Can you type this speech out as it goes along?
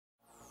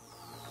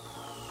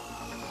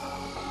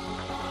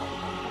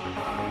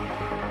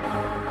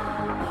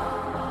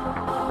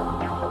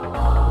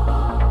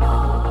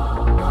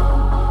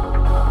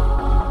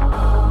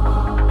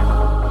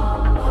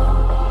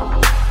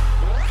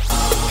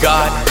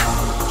God,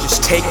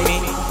 just take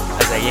me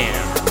as I am.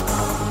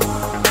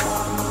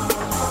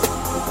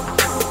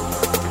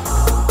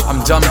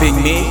 I'm done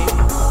being me,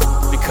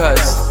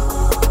 because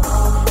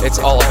it's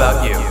all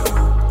about you.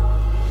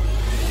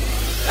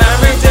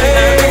 Every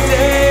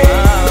day,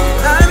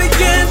 I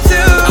begin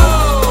to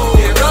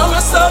give all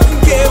myself and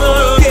give more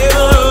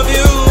of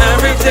you.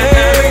 Every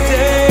day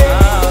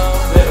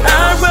that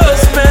I will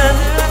spend,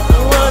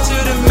 I want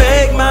you to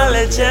make my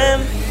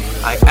legend.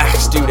 I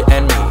asked you to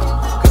end me,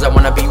 cause I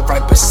wanna be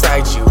right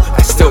beside you.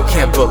 I still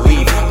can't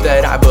believe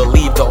that I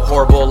believe the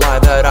horrible lie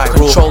that I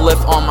rule. Control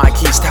F on my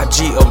keys, tap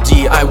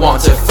G-O-D, I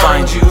want to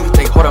find you.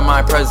 Take hold of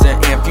my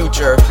present and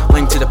future,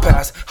 link to the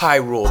past,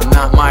 Hyrule,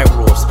 not my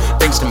rules.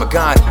 Thanks to my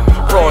God,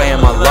 bro, I am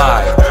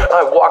alive.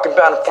 I walk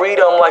about in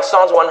freedom like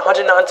Psalms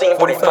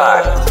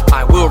 119:45.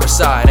 I will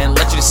reside and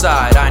let you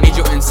decide. I need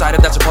you inside,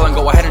 if that's a problem,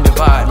 go ahead and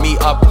divide me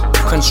up,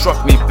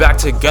 construct me back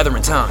together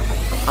in time.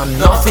 I'm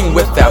nothing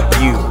without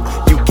you.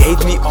 You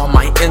gave me all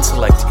my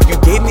intellect, you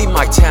gave me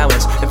my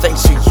talents, and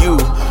thanks to you,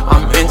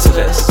 I'm into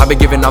this. I've been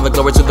giving all the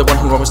glory to the one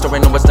who wrote my story,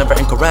 no it's never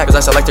incorrect. Cause I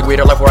select a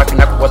greater life where I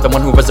connect with the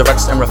one who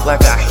resurrects and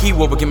reflects that he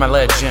will begin my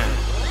legend.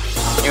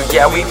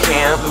 Yeah, we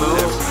can't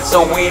lose,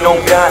 so we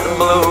don't got the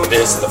blues.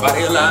 This is the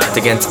body of life,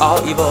 against all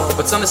evil,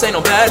 but some this ain't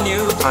no bad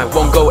news. I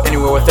won't go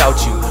anywhere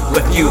without you,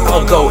 with you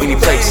I'll go any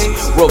place.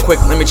 Real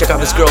quick, let me check out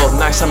this girl,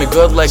 nice, tell me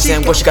good legs,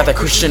 and what she got that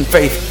Christian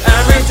faith.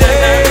 Every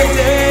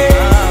day,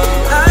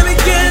 I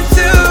begin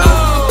to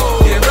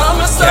give all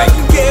myself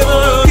and give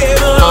more of you.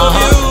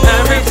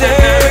 Every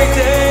day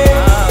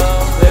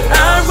that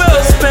I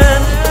will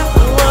spend,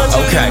 I want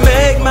you to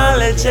make my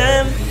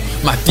legend.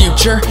 My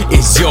future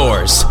is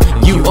yours.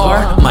 You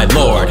are my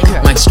Lord,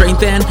 my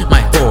strength and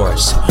my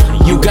force.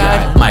 You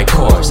guide my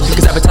course.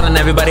 Cause I've been telling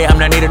everybody I'm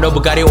not needed no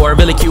Bugatti or a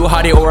really cute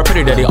hottie or a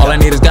pretty daddy. All I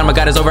need is God, my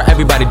God is over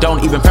everybody.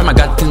 Don't even fret, my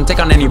God can take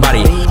on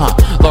anybody.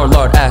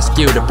 Lord, ask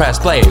you to press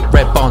play.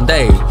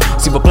 Respondez,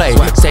 s'il vous plaît.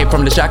 Save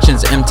from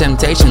distractions and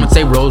temptation. Would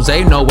say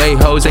rosay, no way,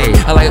 Jose.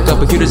 I like a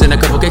couple cuties and a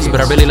couple cases, but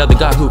I really love the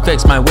God who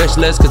fixed my wish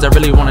list. Cause I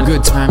really want a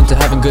good time to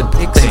having good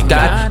pics. Thank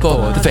God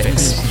for the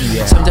fix.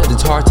 Sometimes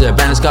it's hard to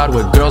balance God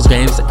with girls,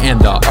 games, and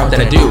the art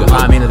that I do.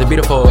 I mean, it's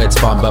beautiful, it's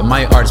fun, but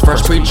my art's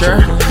first preacher,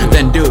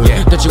 then do.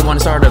 Don't you want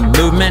to start a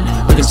movement?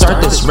 We can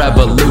start this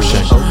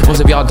revolution. Most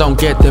of y'all don't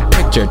get the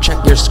picture.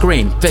 Check your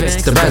screen,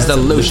 fix the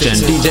resolution.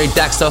 DJ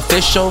Dax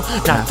official,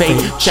 not fake.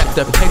 Check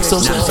the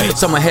pixels.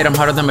 Someone hit him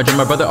harder than my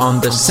drummer brother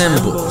on the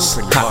cymbals.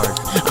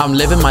 I'm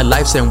living my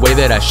life same way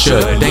that I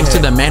should. Thanks to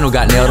the man who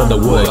got nailed on the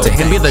wood. To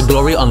him be the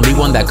glory, only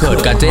one that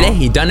could. God did it,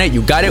 he done it,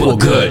 you got it, well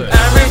good.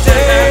 Every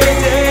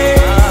day,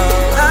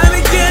 I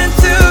begin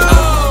to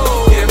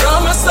give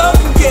all myself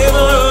and give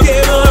more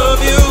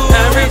of you.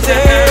 Every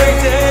day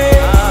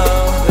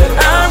that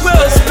I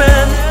will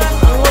spend,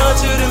 I want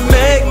you to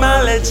make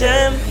my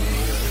legend.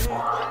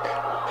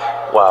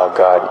 Wow,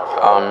 God,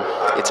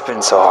 it's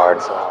been so hard.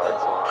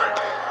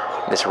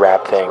 This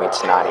rap thing,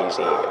 it's not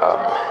easy.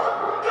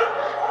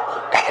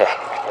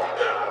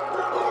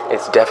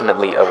 It's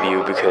definitely of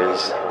you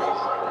because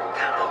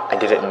I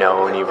didn't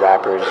know any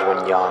rappers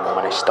when young.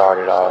 When I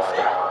started off,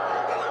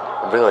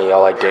 really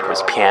all I did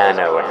was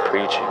piano and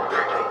preaching,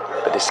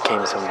 but this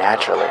came so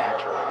naturally,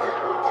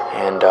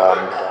 and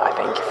I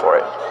thank you for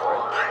it.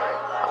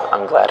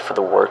 I'm glad for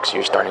the works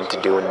you're starting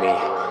to do in me.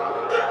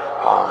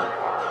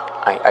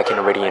 I can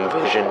already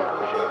envision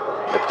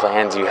the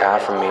plans you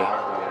have for me.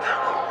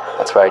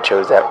 That's why I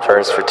chose that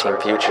verse for Team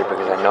Future,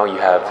 because I know you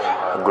have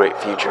a great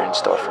future in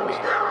store for me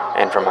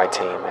and for my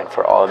team and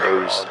for all of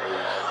those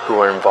who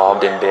are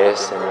involved in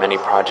this and many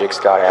projects.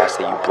 God, I ask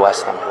that you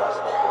bless them.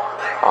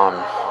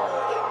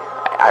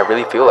 I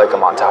really feel like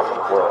I'm on top of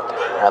the world,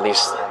 or at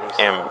least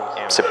am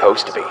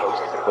supposed to be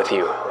with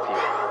you.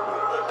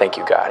 Thank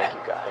you, God.